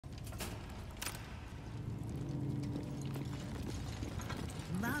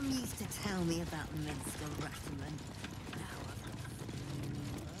Mum used to tell me about Minster Rathman. Now I've got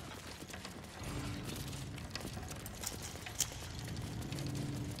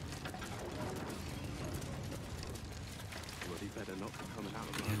Bloody better not be coming out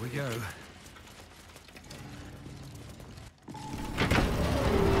of my Here we go.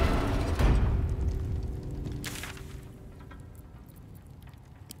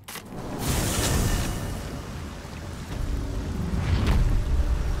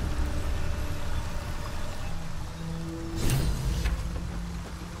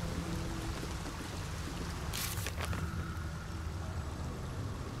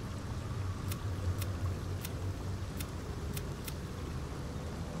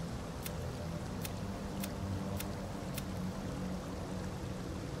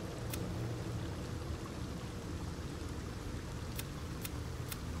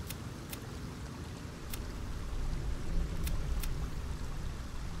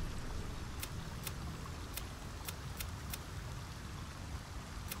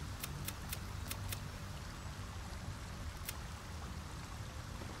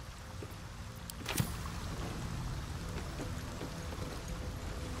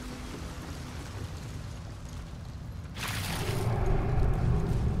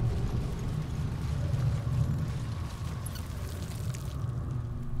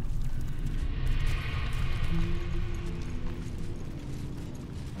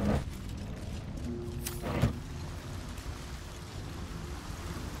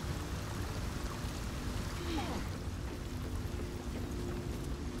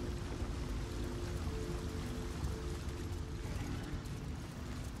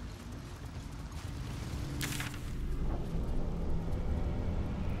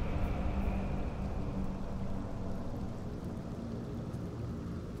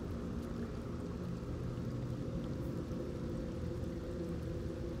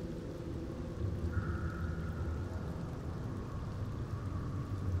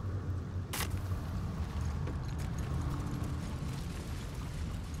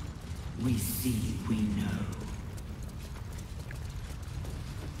 We see, we know.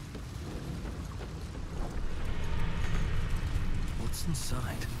 What's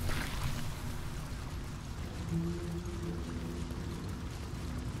inside?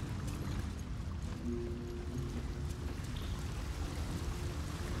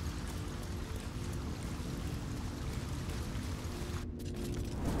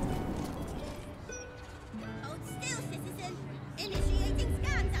 Hold still, citizen. Initiating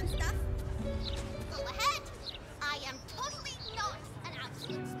scans and stuff. Go ahead. I am totally not an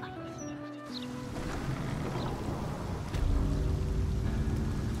absolute spy.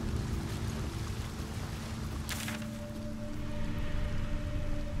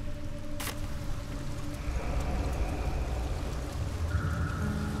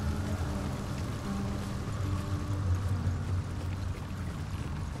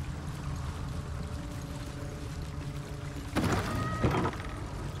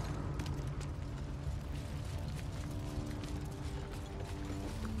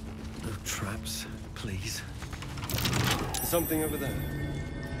 No traps, please. Something over there.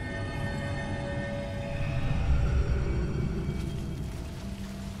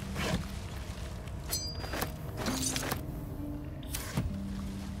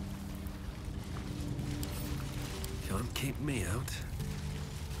 Can't keep me out.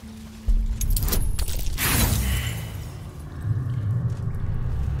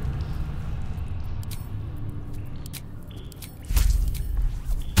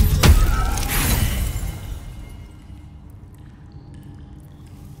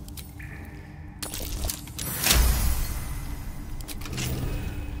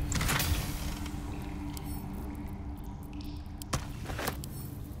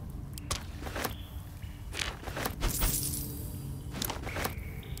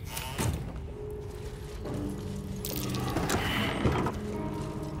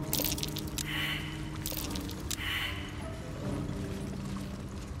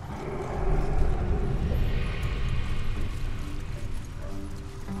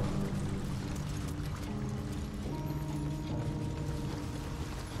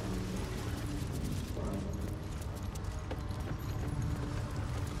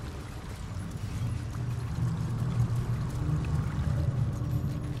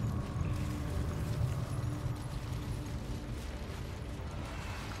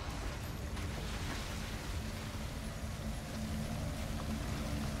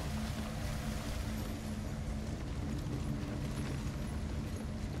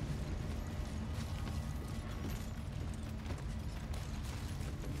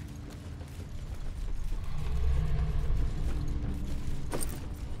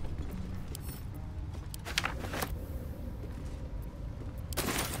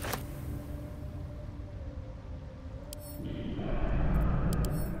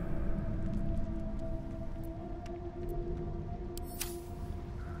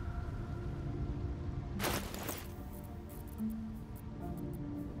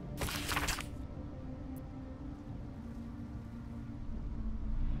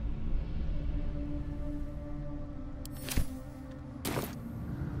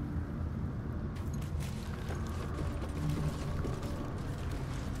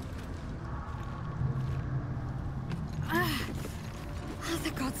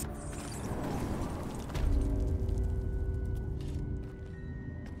 God's...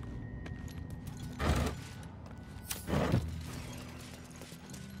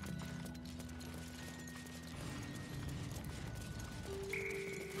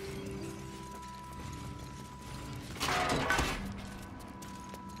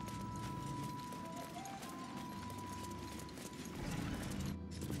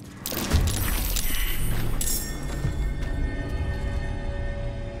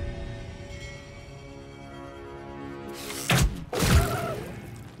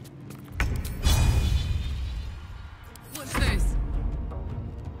 What's this?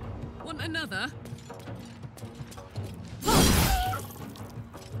 Want another?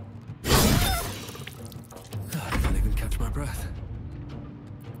 I can't even catch my breath.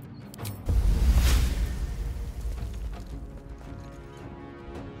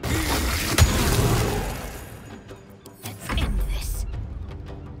 Let's end this.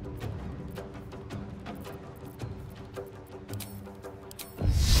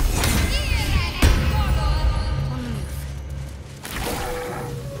 On the move.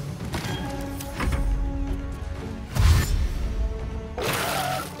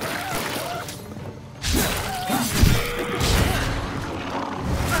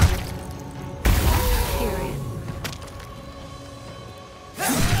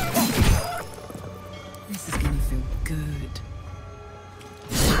 This is gonna feel good.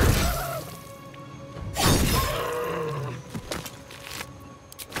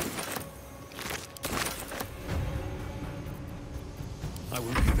 I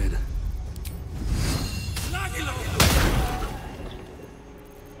won't give in.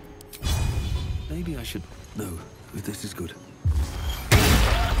 Maybe I should... No, this is good.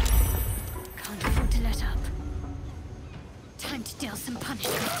 Can't afford to let up. Time to deal some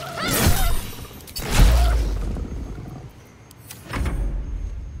punishment.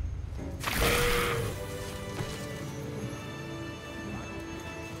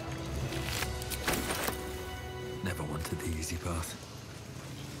 Never wanted the easy path.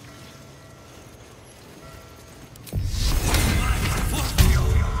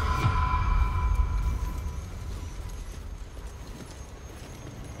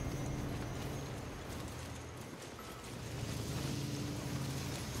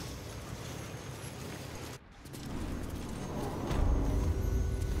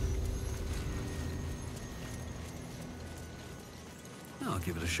 I'll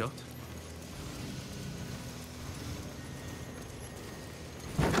give it a shot.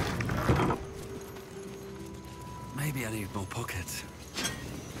 Maybe I need more pockets.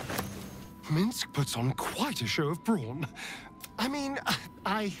 Minsk puts on quite a show of brawn. I mean,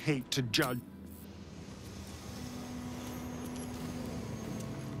 I hate to judge.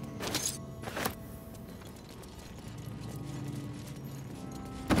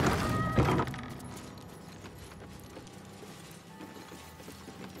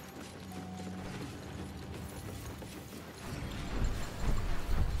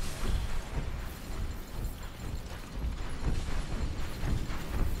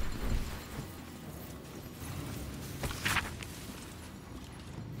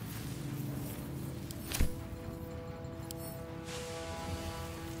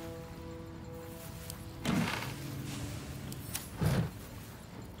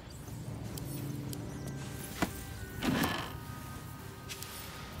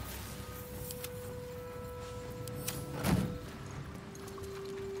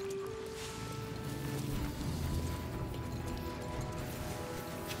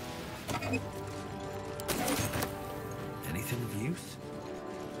 Anything of use?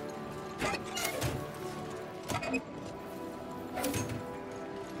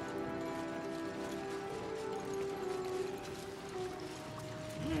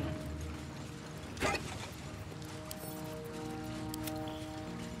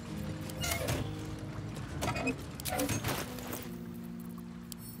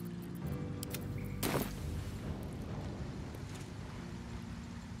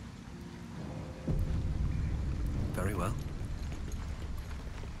 Very well.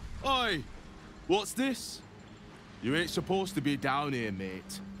 Oi! What's this? You ain't supposed to be down here,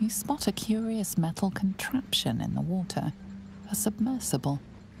 mate. You spot a curious metal contraption in the water. A submersible.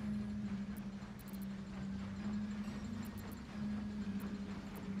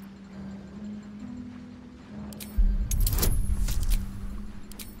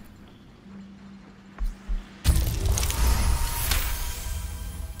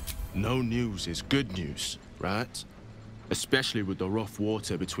 No news is good news, right? Especially with the rough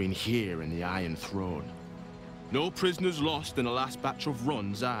water between here and the Iron Throne. No prisoners lost in the last batch of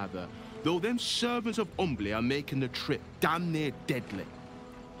runs either, though them servants of Umbly are making the trip damn near deadly.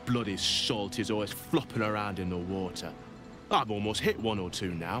 bloody salt is always flopping around in the water. I've almost hit one or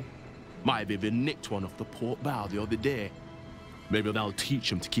two now. Might have even nicked one off the port bow the other day. Maybe that'll teach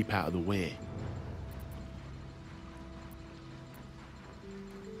them to keep out of the way.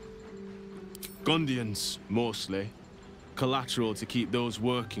 Gundians, mostly. Collateral to keep those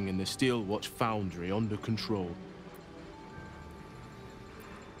working in the Steel Watch foundry under control.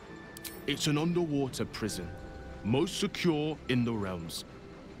 It's an underwater prison, most secure in the realms.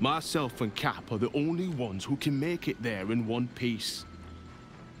 Myself and Cap are the only ones who can make it there in one piece.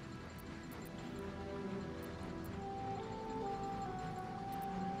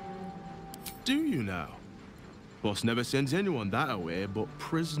 Do you now? Boss never sends anyone that away but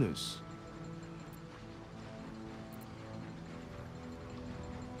prisoners.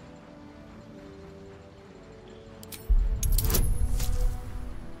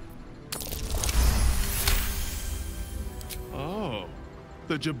 Oh,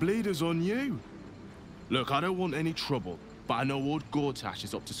 the Jableeder's on you. Look, I don't want any trouble, but I know old Gortash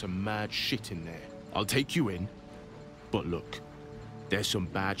is up to some mad shit in there. I'll take you in, but look, there's some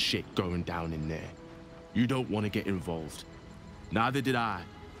bad shit going down in there. You don't want to get involved. Neither did I,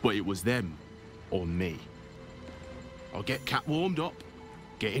 but it was them or me. I'll get Cat warmed up.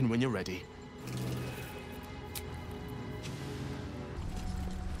 Get in when you're ready.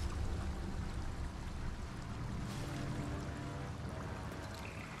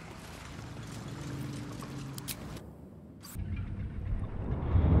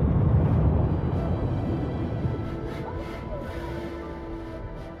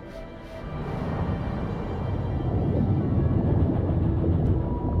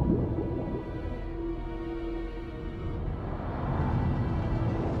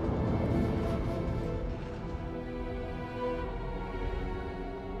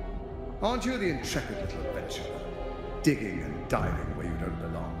 Aren't you the intrepid little adventurer, digging and diving where you don't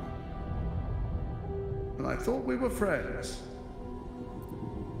belong? And I thought we were friends.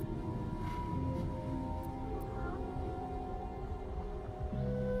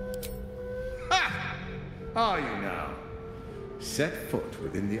 Ha! Are you now? Set foot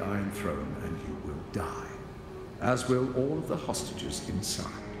within the Iron Throne and you will die, as will all of the hostages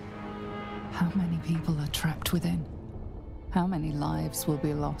inside. How many people are trapped within? How many lives will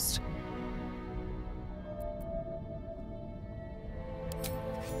be lost?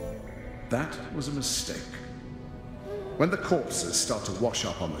 That was a mistake. When the corpses start to wash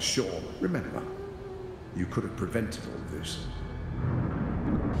up on the shore, remember, you could have prevented all this.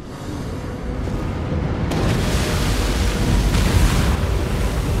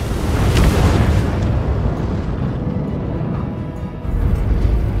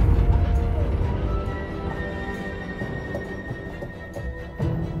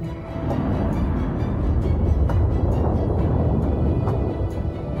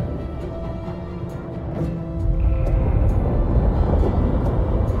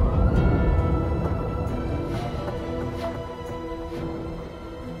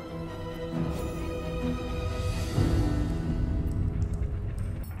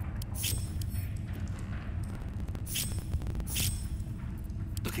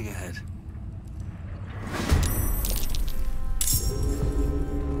 Looking ahead.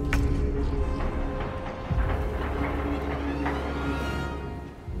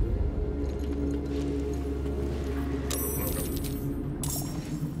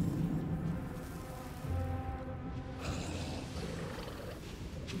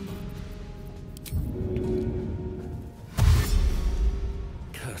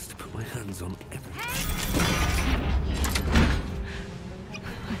 Cursed to put my hands on everything.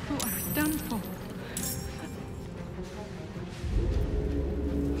 Done for.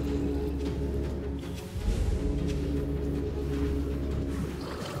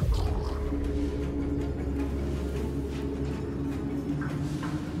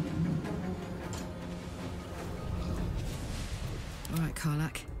 All right,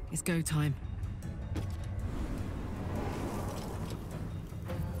 Karlak, it's go time.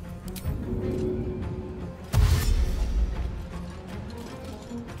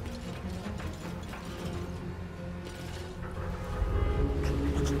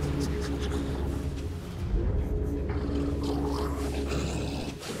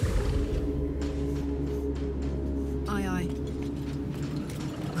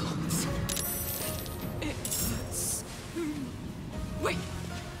 Wait!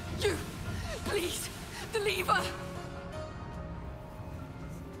 You!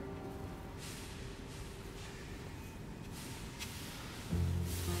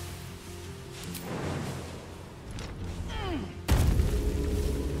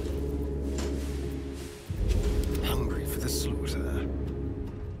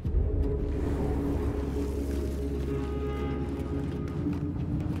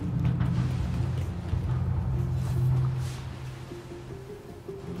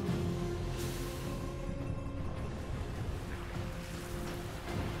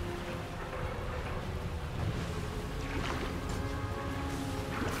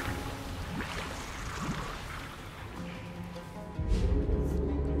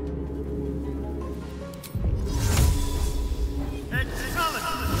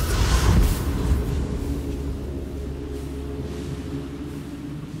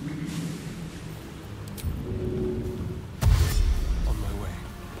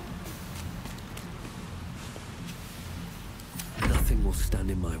 stand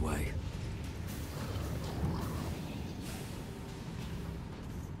in my way.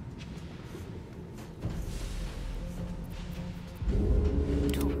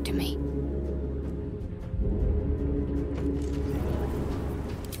 Talk to me.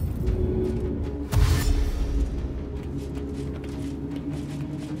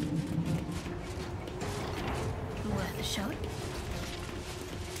 Worth a shot?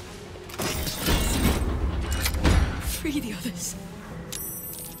 Free the others.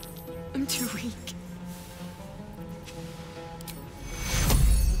 I'm too weak.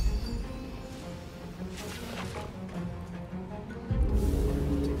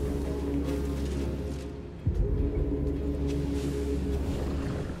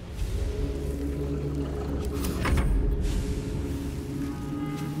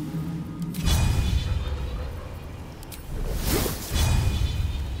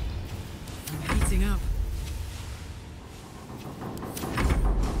 Heating up.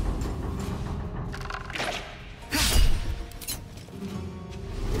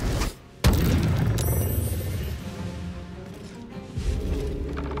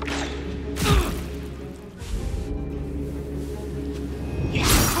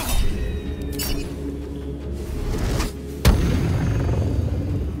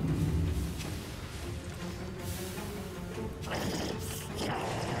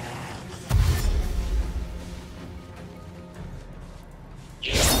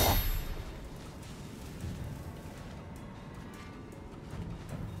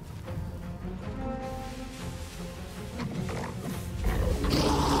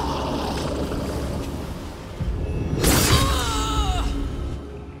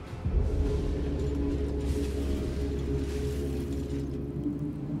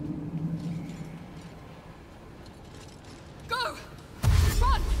 Go!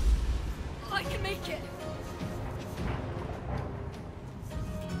 Run! I can make it!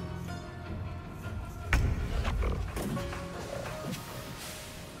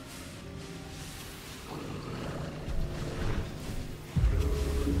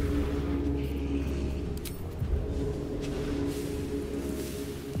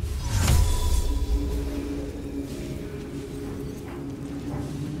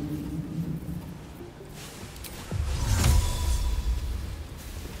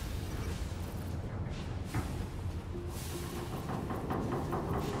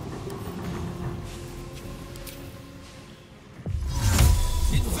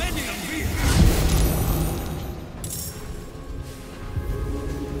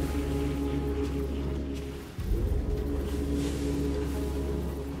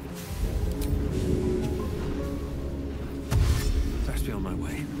 Best be on my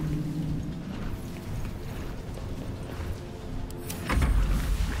way.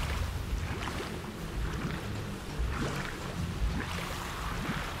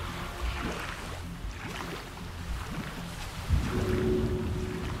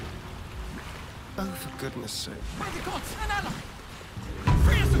 Oh, for goodness sake. By the gods, an ally!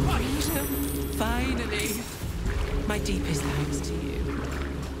 Free us away! Freedom! Finally! My deepest thanks to you.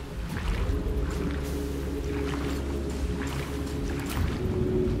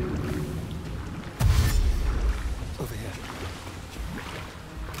 Over here.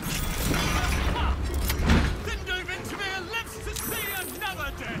 Then go Ventimere lives to see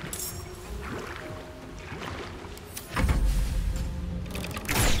another day!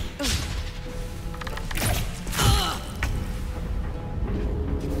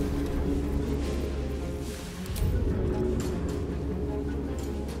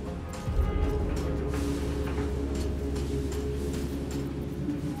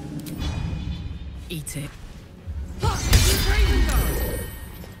 Eat it.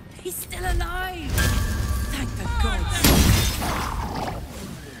 He's still alive! Thank the gods!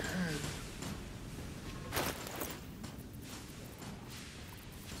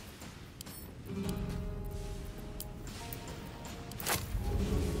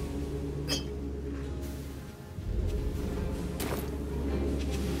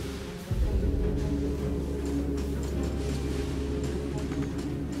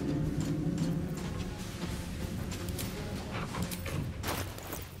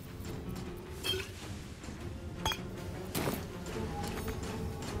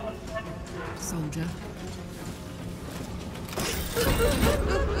 Soldier.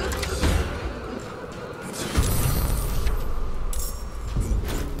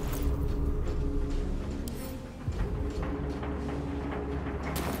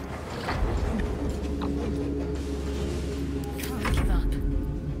 Can't give up.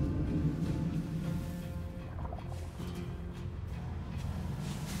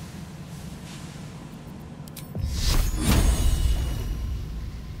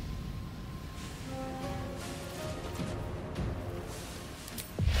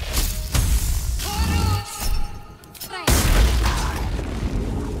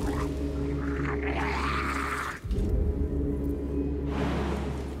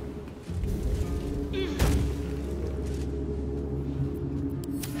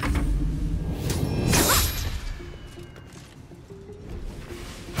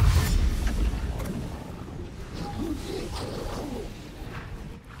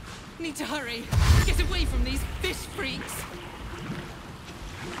 Need to hurry. Get away from these fish freaks.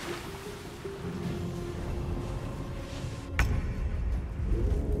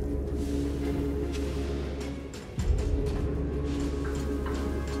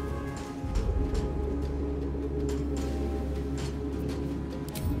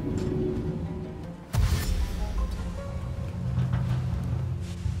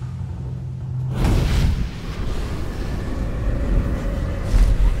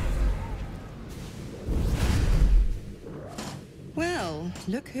 Well,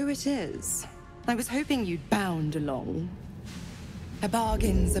 look who it is. I was hoping you'd bound along. A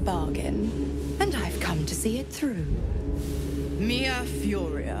bargain's a bargain, and I've come to see it through. Mia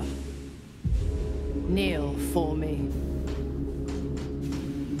Furia. Kneel for me.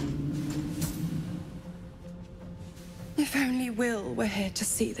 If only Will were here to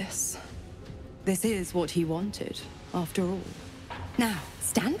see this. This is what he wanted, after all. Now,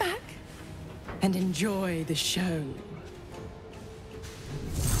 stand back and enjoy the show.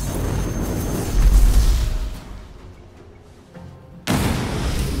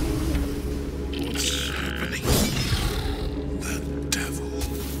 What's happening? The devil.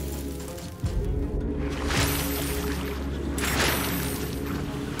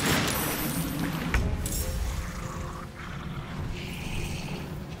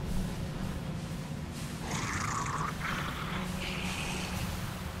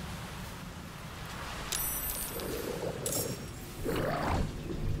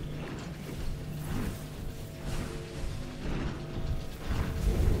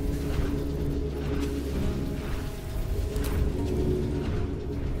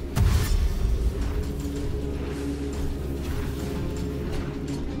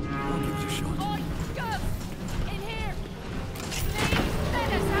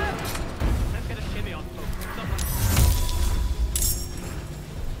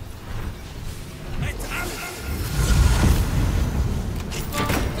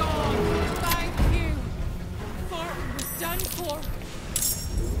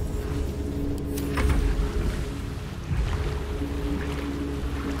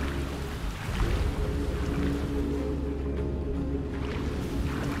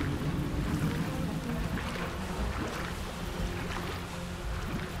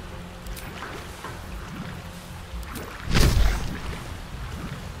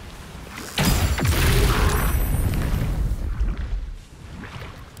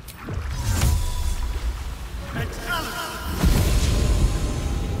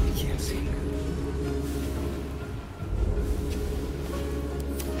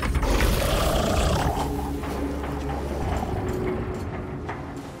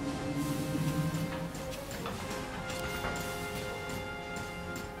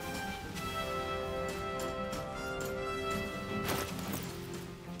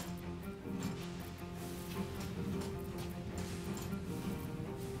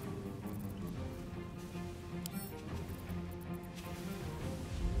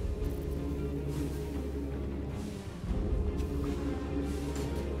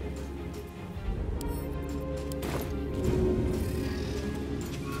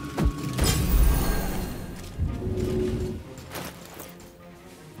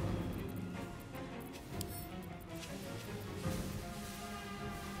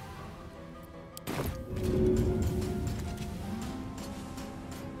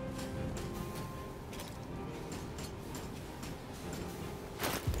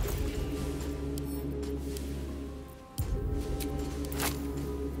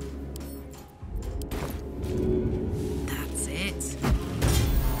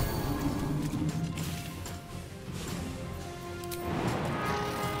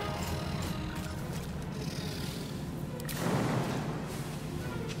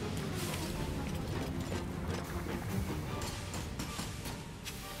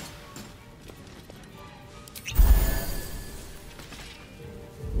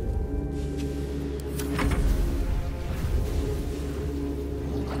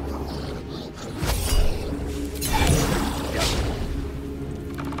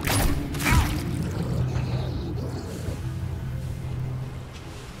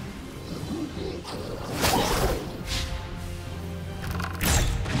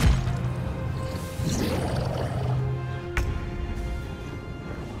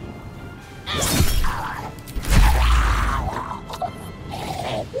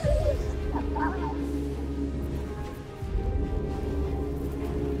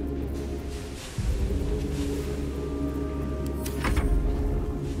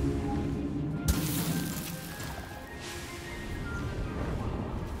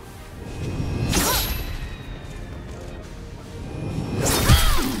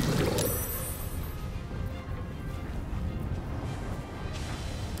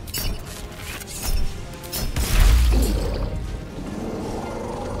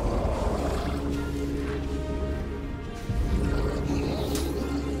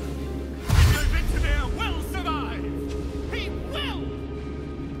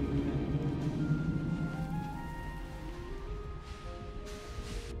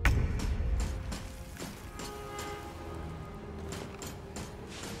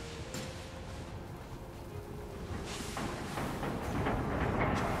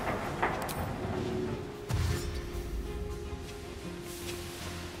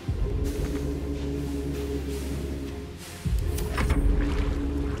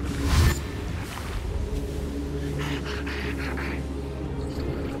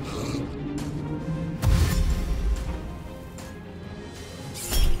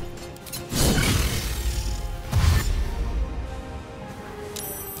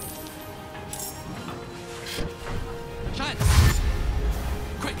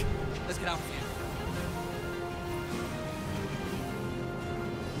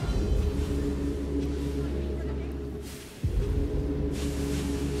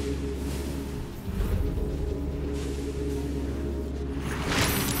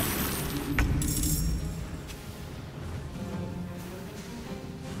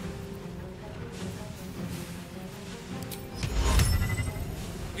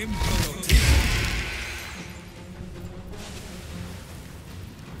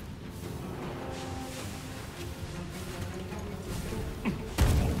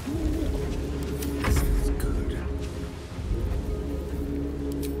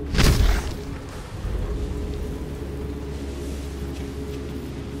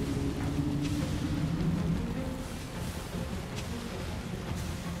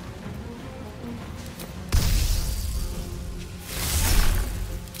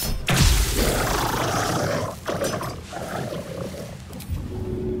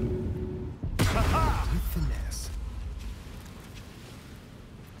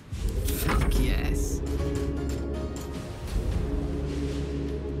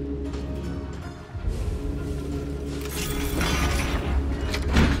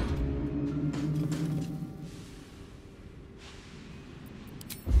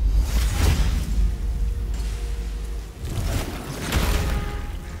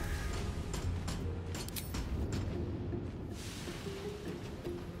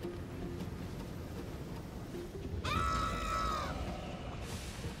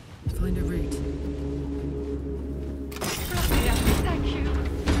 Find a route.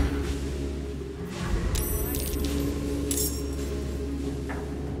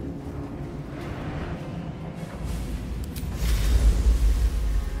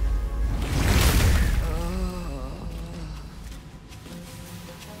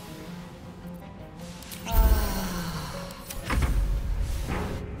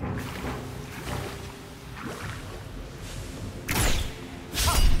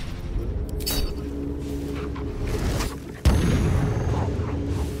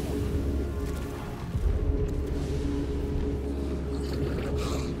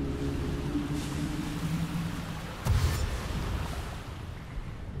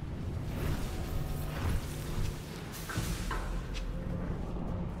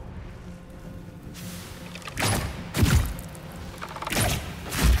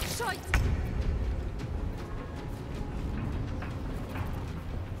 Thank you.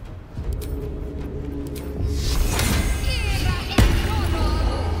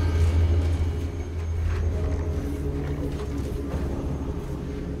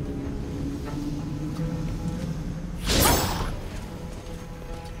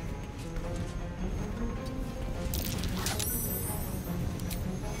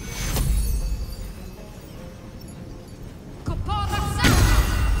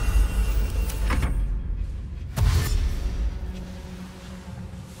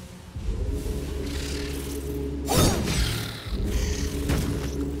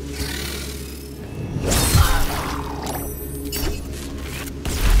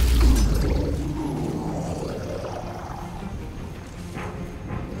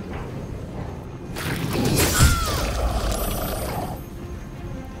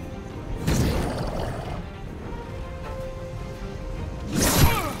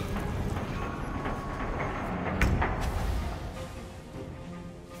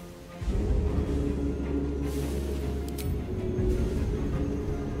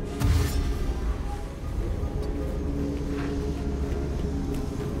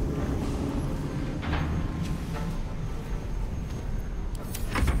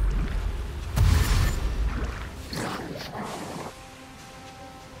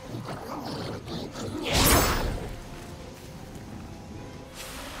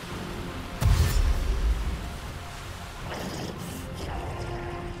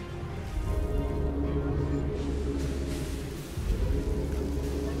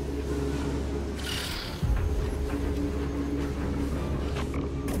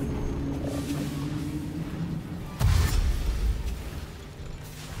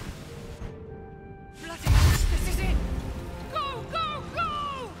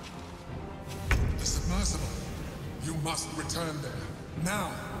 must return there.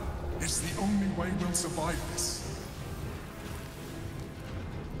 Now! It's the only way we'll survive this.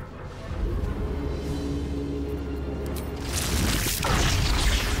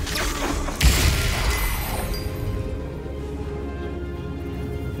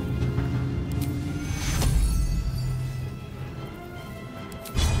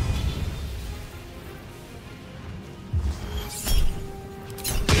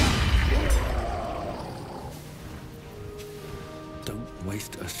 Don't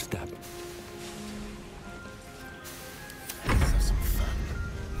waste a step. Let's have some fun.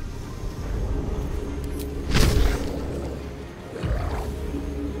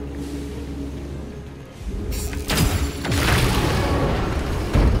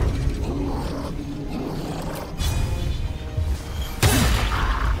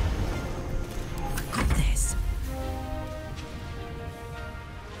 I got this.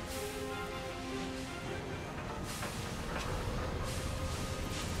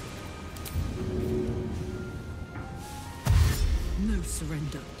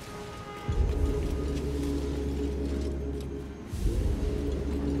 surrender.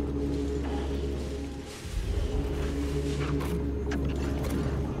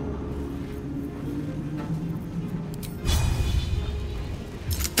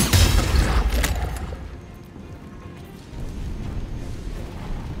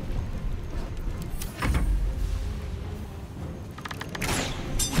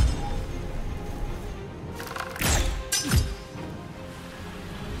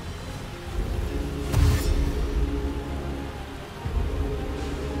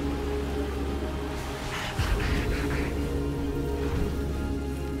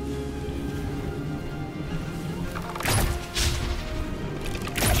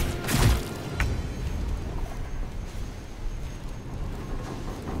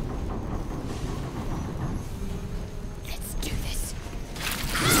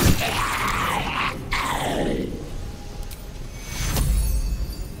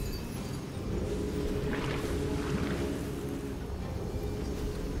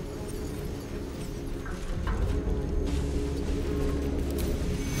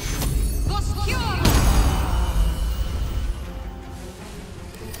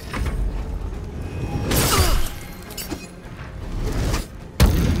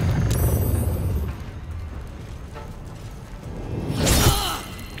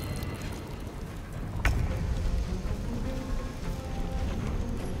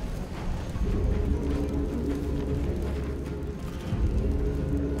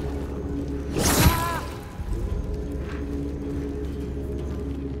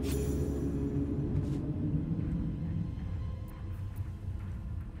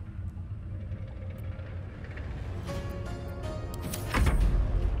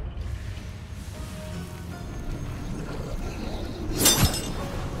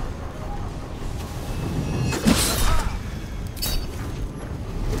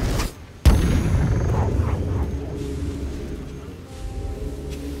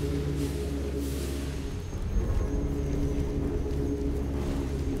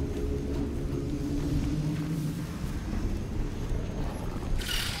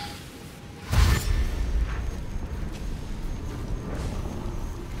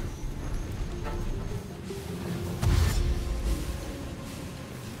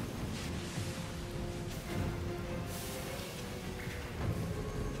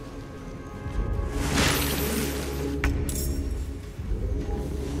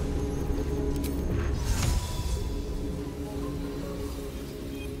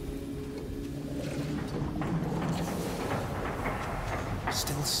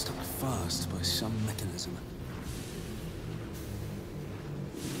 Still stuck fast by some mechanism.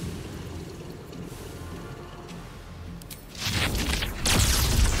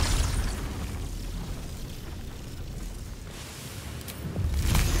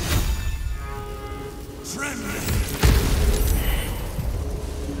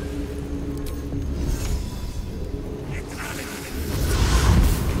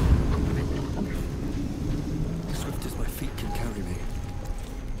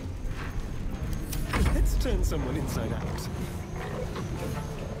 Turn someone inside out.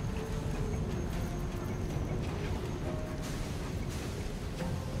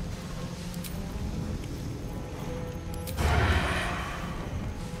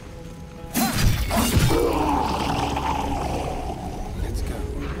 Let's go.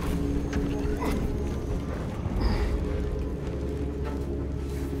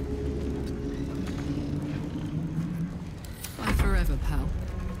 Bye forever, pal.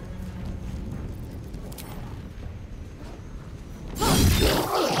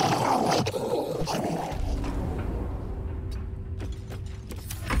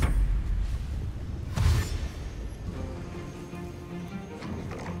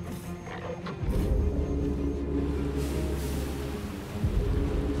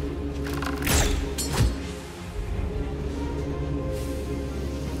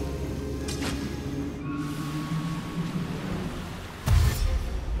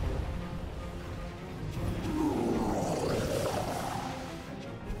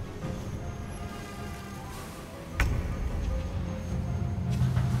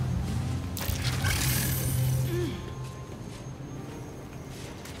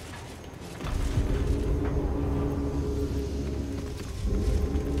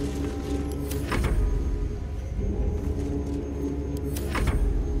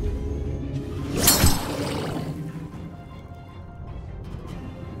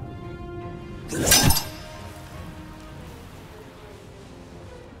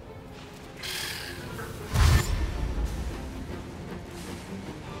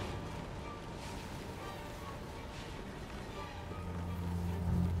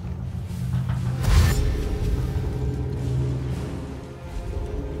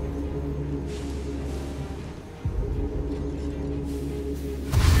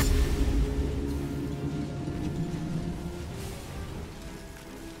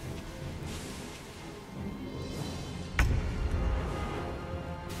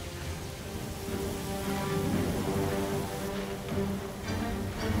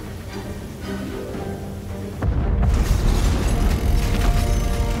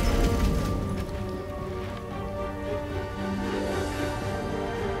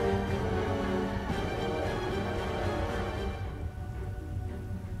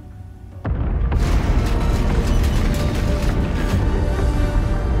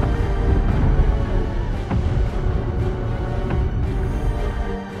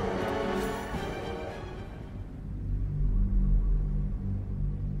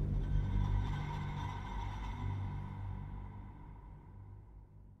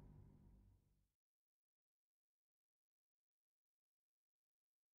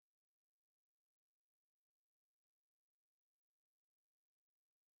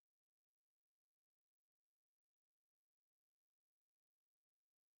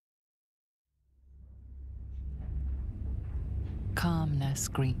 calmness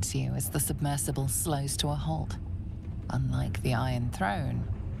greets you as the submersible slows to a halt. Unlike the Iron Throne,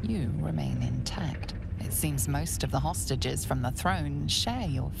 you remain intact. It seems most of the hostages from the throne share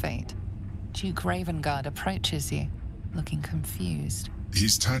your fate. Duke Ravengard approaches you, looking confused.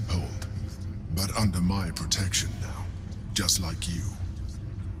 He's tadpoled, but under my protection now, just like you.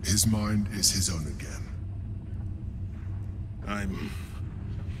 His mind is his own again. I'm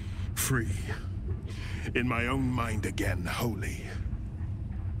free. In my own mind again, wholly.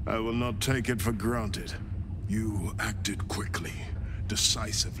 I will not take it for granted. You acted quickly,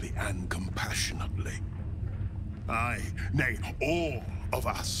 decisively, and compassionately. I, nay, all of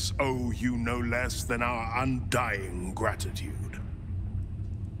us owe you no less than our undying gratitude.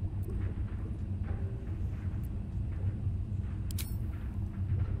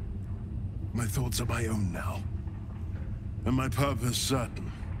 My thoughts are my own now, and my purpose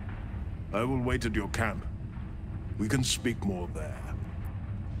certain. I will wait at your camp. We can speak more there.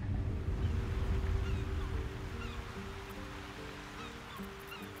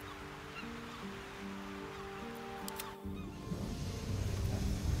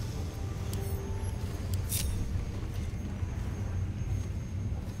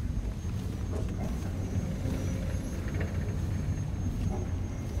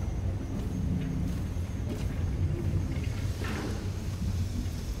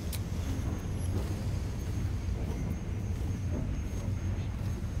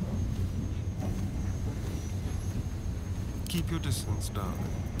 Keep your distance, darling.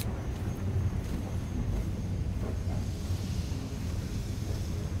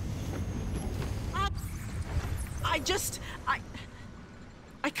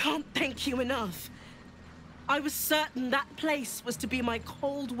 I can't thank you enough. I was certain that place was to be my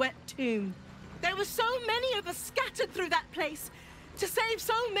cold, wet tomb. There were so many of us scattered through that place. To save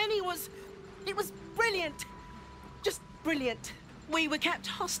so many it was brilliant. Just brilliant. We were kept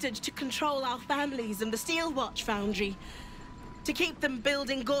hostage to control our families and the Steel Watch Foundry. To keep them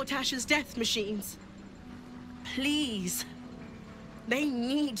building Gortash's death machines. Please. They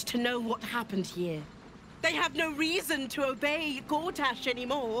need to know what happened here. They have no reason to obey Gortash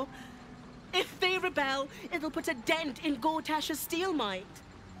anymore. If they rebel, it'll put a dent in Gortash's steel might.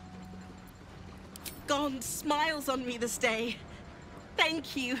 Gond smiles on me this day.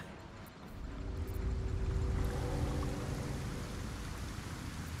 Thank you.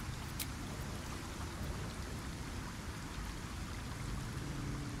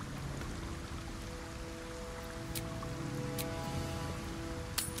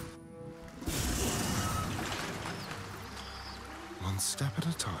 One step at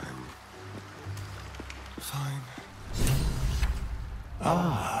a time. Fine.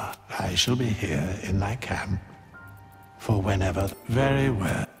 Ah, I shall be here in thy camp. For whenever... Very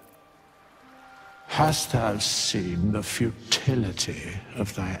well. Hast thou seen the futility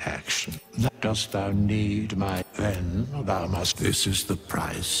of thy action? Dost thou need my... Then thou must... This is the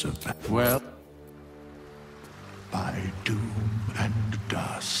price of... Well... By doom and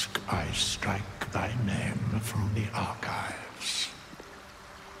dusk I strike thy name from the archives.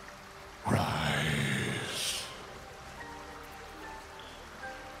 Rise.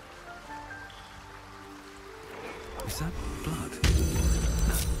 Is that blood?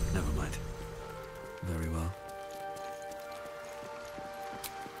 No, never mind. Very well.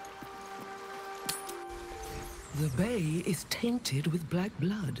 The bay is tainted with black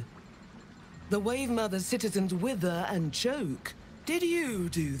blood. The Wave Mother's citizens wither and choke. Did you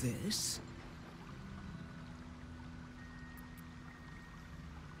do this?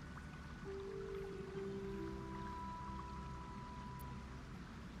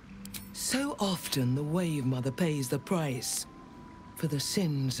 So often the Wave Mother pays the price for the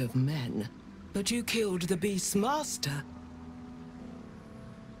sins of men. But you killed the Beast's master.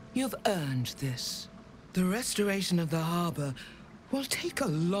 You've earned this. The restoration of the harbor will take a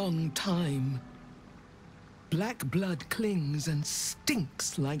long time. Black blood clings and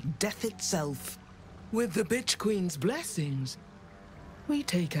stinks like death itself. With the Bitch Queen's blessings, we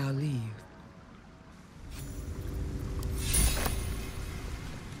take our leave.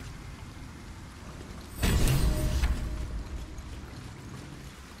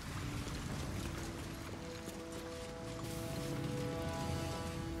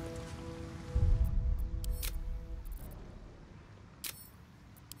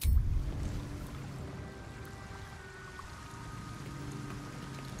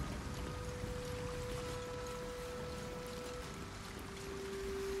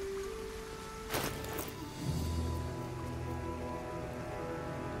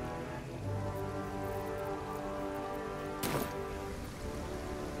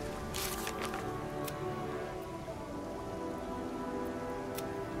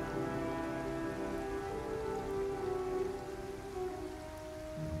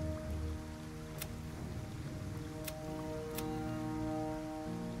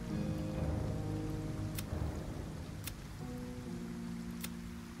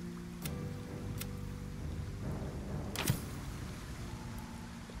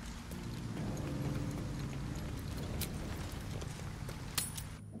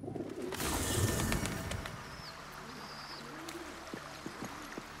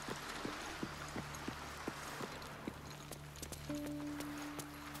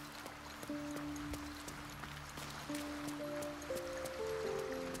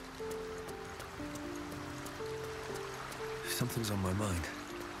 Something's on my mind.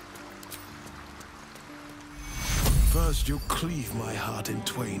 First you cleave my heart in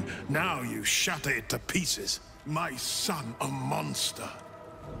twain, now you shatter it to pieces. My son, a monster.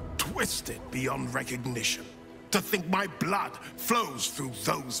 Twisted beyond recognition. To think my blood flows through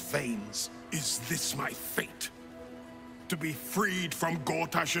those veins. Is this my fate? To be freed from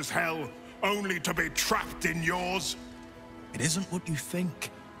Gortash's hell, only to be trapped in yours? It isn't what you think.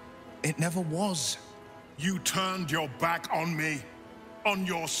 It never was. You turned your back on me, on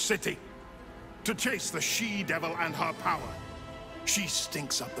your city, to chase the she-devil and her power. She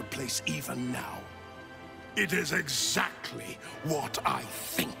stinks up the place even now. It is exactly what I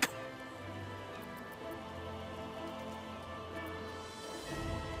think.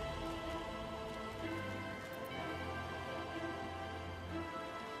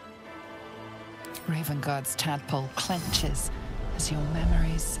 Ravengard's tadpole clenches as your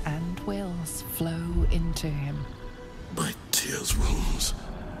memories and wills flow into him. My tears wounds.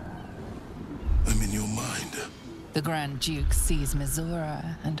 I'm in your mind. The Grand Duke sees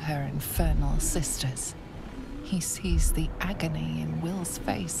Mizora and her infernal sisters. He sees the agony in Will's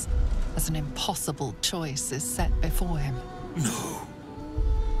face as an impossible choice is set before him. No.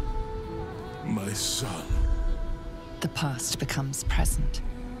 My son. The past becomes present,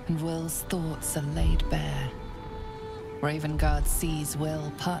 and Will's thoughts are laid bare. Ravengard sees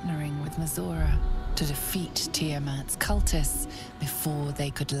Will partnering with Mizora to defeat Tiamat's cultists before they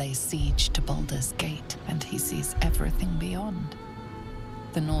could lay siege to Baldur's Gate, and he sees everything beyond.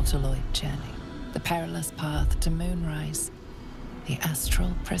 The Nautiloid journey, the perilous path to Moonrise, the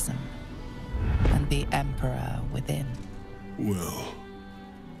astral prism, and the Emperor within. Well,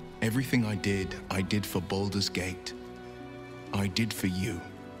 everything I did for Baldur's Gate. I did for you.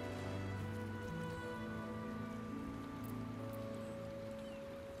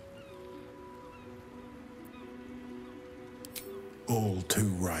 All too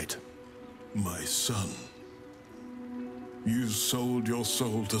right, my son. You sold your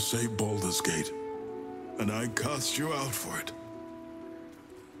soul to save Baldur's Gate, and I cast you out for it.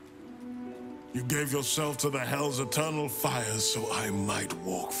 You gave yourself to the Hell's eternal fires so I might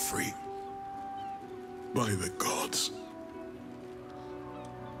walk free. By the gods.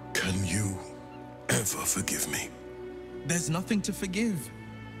 Can you ever forgive me? There's nothing to forgive.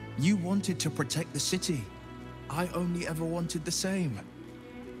 You wanted to protect the city. I only ever wanted the same.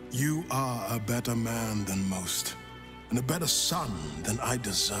 You are a better man than most, and a better son than I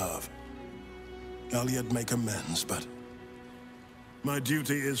deserve. I'll yet make amends, but my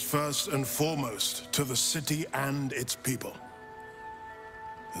duty is first and foremost to the city and its people.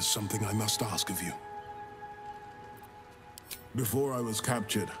 There's something I must ask of you. Before I was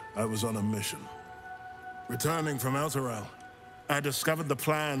captured, I was on a mission. Returning from Elturel, I discovered the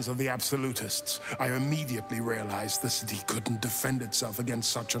plans of the Absolutists. I immediately realized the city couldn't defend itself against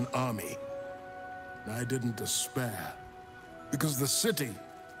such an army. I didn't despair, because the city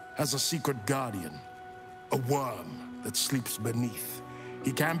has a secret guardian, a worm that sleeps beneath.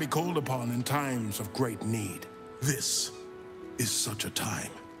 He can be called upon in times of great need. This is such a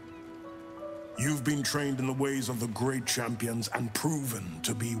time. You've been trained in the ways of the great champions and proven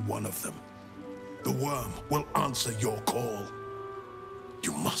to be one of them. The worm will answer your call.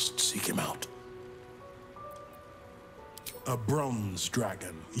 You must seek him out. A bronze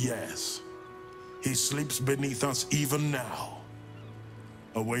dragon, yes. He sleeps beneath us even now,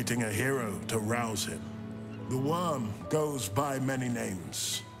 awaiting a hero to rouse him. The worm goes by many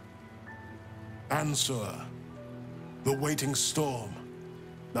names. Ansur, the waiting storm,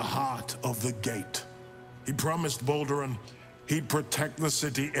 the heart of the gate. He promised Baldur he'd protect the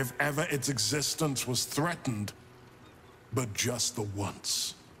city if ever its existence was threatened. But just the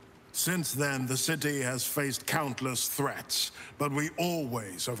once. Since then, the city has faced countless threats, but we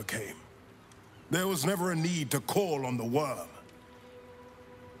always overcame. There was never a need to call on the worm.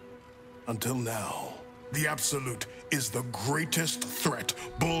 Until now, the Absolute is the greatest threat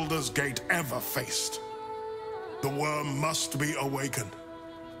Baldur's Gate ever faced. The worm must be awakened,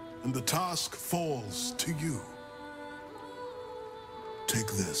 and the task falls to you. Take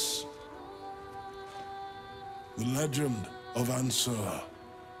this. The legend of Ansur.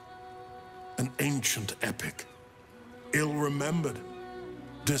 An ancient epic. Ill-remembered.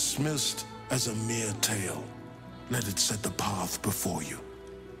 Dismissed as a mere tale. Let it set the path before you.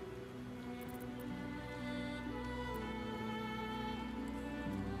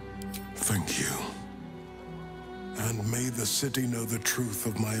 Thank you. And may the city know the truth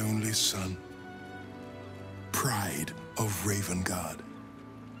of my only son. Pride of Ravengard.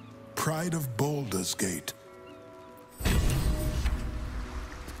 Pride of Baldur's Gate.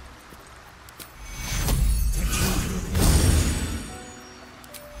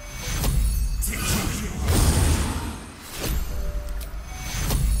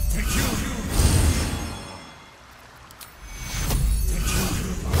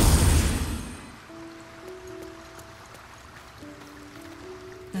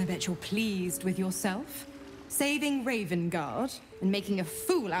 I bet you're pleased with yourself. Saving Ravengard and making a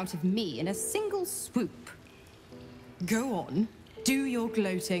fool out of me in a single swoop. Go on, do your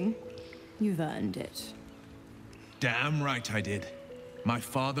gloating. You've earned it. Damn right I did. My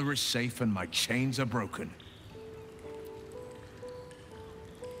father is safe and my chains are broken.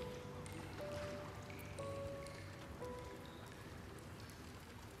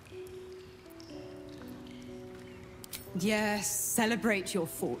 Yes, celebrate your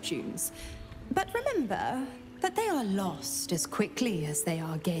fortunes. But remember that they are lost as quickly as they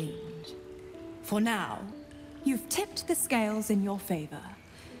are gained. For now, you've tipped the scales in your favor.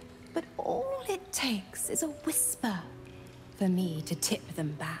 But all it takes is a whisper for me to tip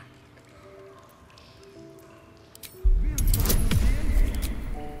them back.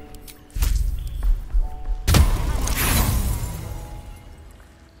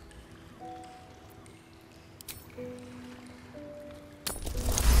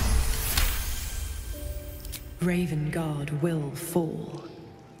 Ravengard will fall.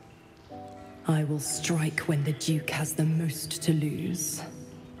 I will strike when the Duke has the most to lose,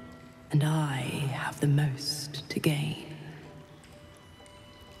 and I have the most to gain.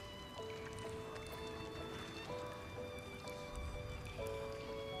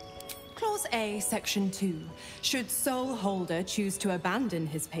 Clause A, Section 2. Should Soul Holder choose to abandon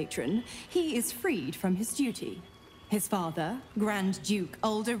his patron, he is freed from his duty. His father, Grand Duke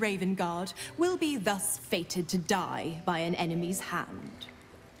Ulder Ravengard, will be thus fated to die by an enemy's hand.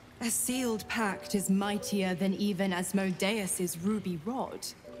 A sealed pact is mightier than even Asmodeus's ruby rod.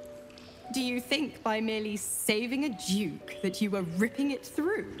 Do you think by merely saving a duke that you were ripping it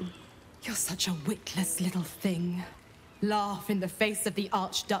through? You're such a witless little thing. Laugh in the face of the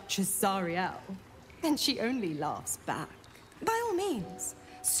Archduchess Zariel, and she only laughs back. By all means,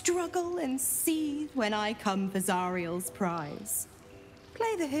 struggle and seethe when I come for Zariel's prize.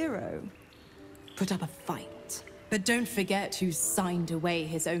 Play the hero. Put up a fight. But don't forget who signed away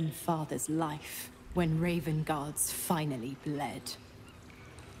his own father's life when Ravengard's finally bled.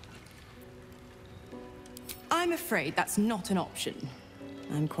 I'm afraid that's not an option.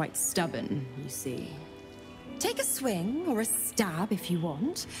 I'm quite stubborn, you see. Take a swing or a stab if you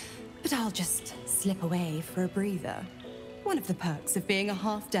want, but I'll just slip away for a breather. One of the perks of being a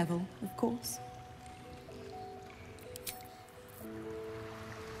half-devil, of course.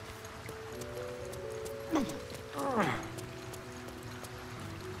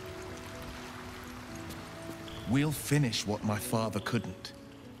 We'll finish what my father couldn't.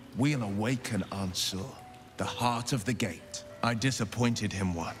 We'll awaken Ansur, the heart of the gate. I disappointed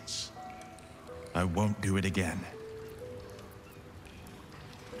him once. I won't do it again.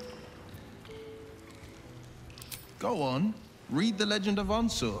 Go on, read the legend of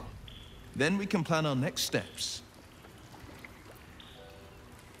Ansur. Then we can plan our next steps.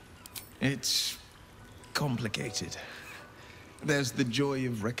 It's complicated. There's the joy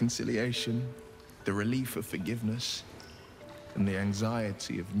of reconciliation, the relief of forgiveness, and the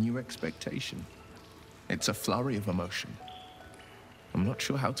anxiety of new expectation. It's a flurry of emotion. I'm not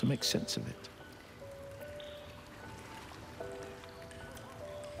sure how to make sense of it.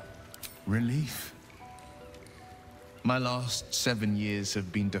 Relief. My last 7 years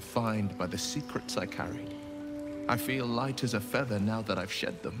have been defined by the secrets I carried. I feel light as a feather now that I've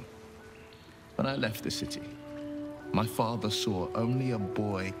shed them. When I left the city, my father saw only a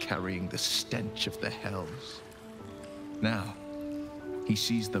boy carrying the stench of the hells. Now, he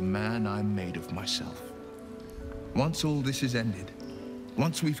sees the man I'm made of myself. Once all this is ended,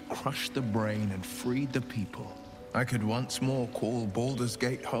 once we've crushed the brain and freed the people, I could once more call Baldur's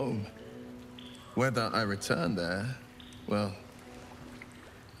Gate home. Whether I return there, well,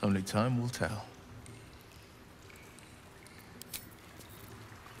 only time will tell.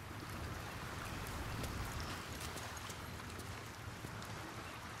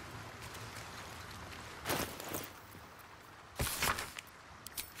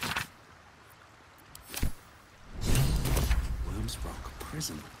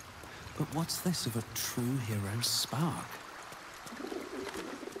 Prison. But what's this of a true hero's spark?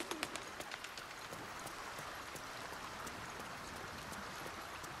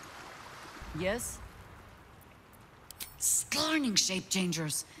 Yes? Scarning shape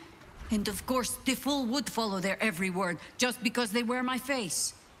changers. And of course, the fool would follow their every word just because they wear my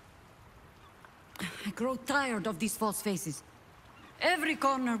face. I grow tired of these false faces. Every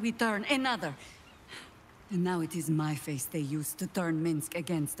corner we turn, another. And now it is my face they use to turn Minsk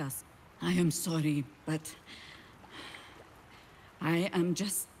against us. I am sorry, but I am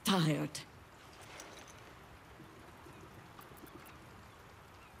just tired.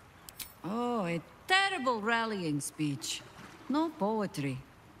 Oh, a terrible rallying speech. No poetry.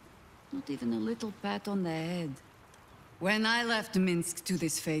 Not even a little pat on the head. When I left Minsk to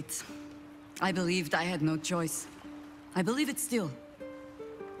this fate, I believed I had no choice. I believe it still.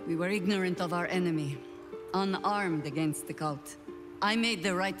 We were ignorant of our enemy, unarmed against the cult. I made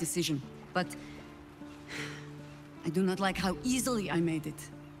the right decision, but I do not like how easily I made it.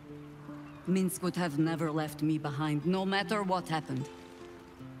 Minsk would have never left me behind, no matter what happened.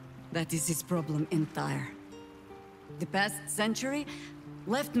 That is his problem entire. The past century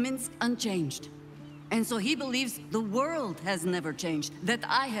left Minsk unchanged. And so he believes the world has never changed, that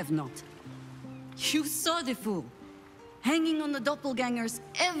I have not. You saw the fool, hanging on the doppelganger's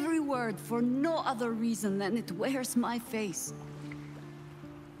every word for no other reason than it wears my face.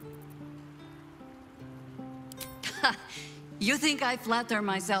 You think I flatter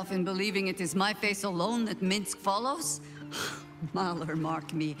myself in believing it is my face alone that Minsk follows? Mahler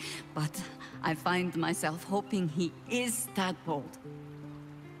mark me, but I find myself hoping he is tadpoled.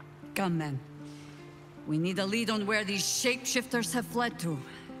 Come, men. We need a lead on where these shapeshifters have fled to.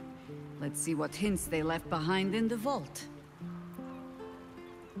 Let's see what hints they left behind in the vault.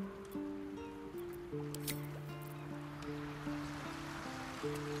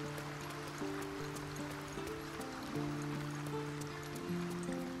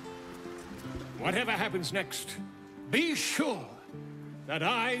 Whatever happens next, be sure that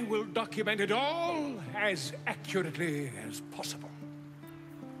I will document it all as accurately as possible.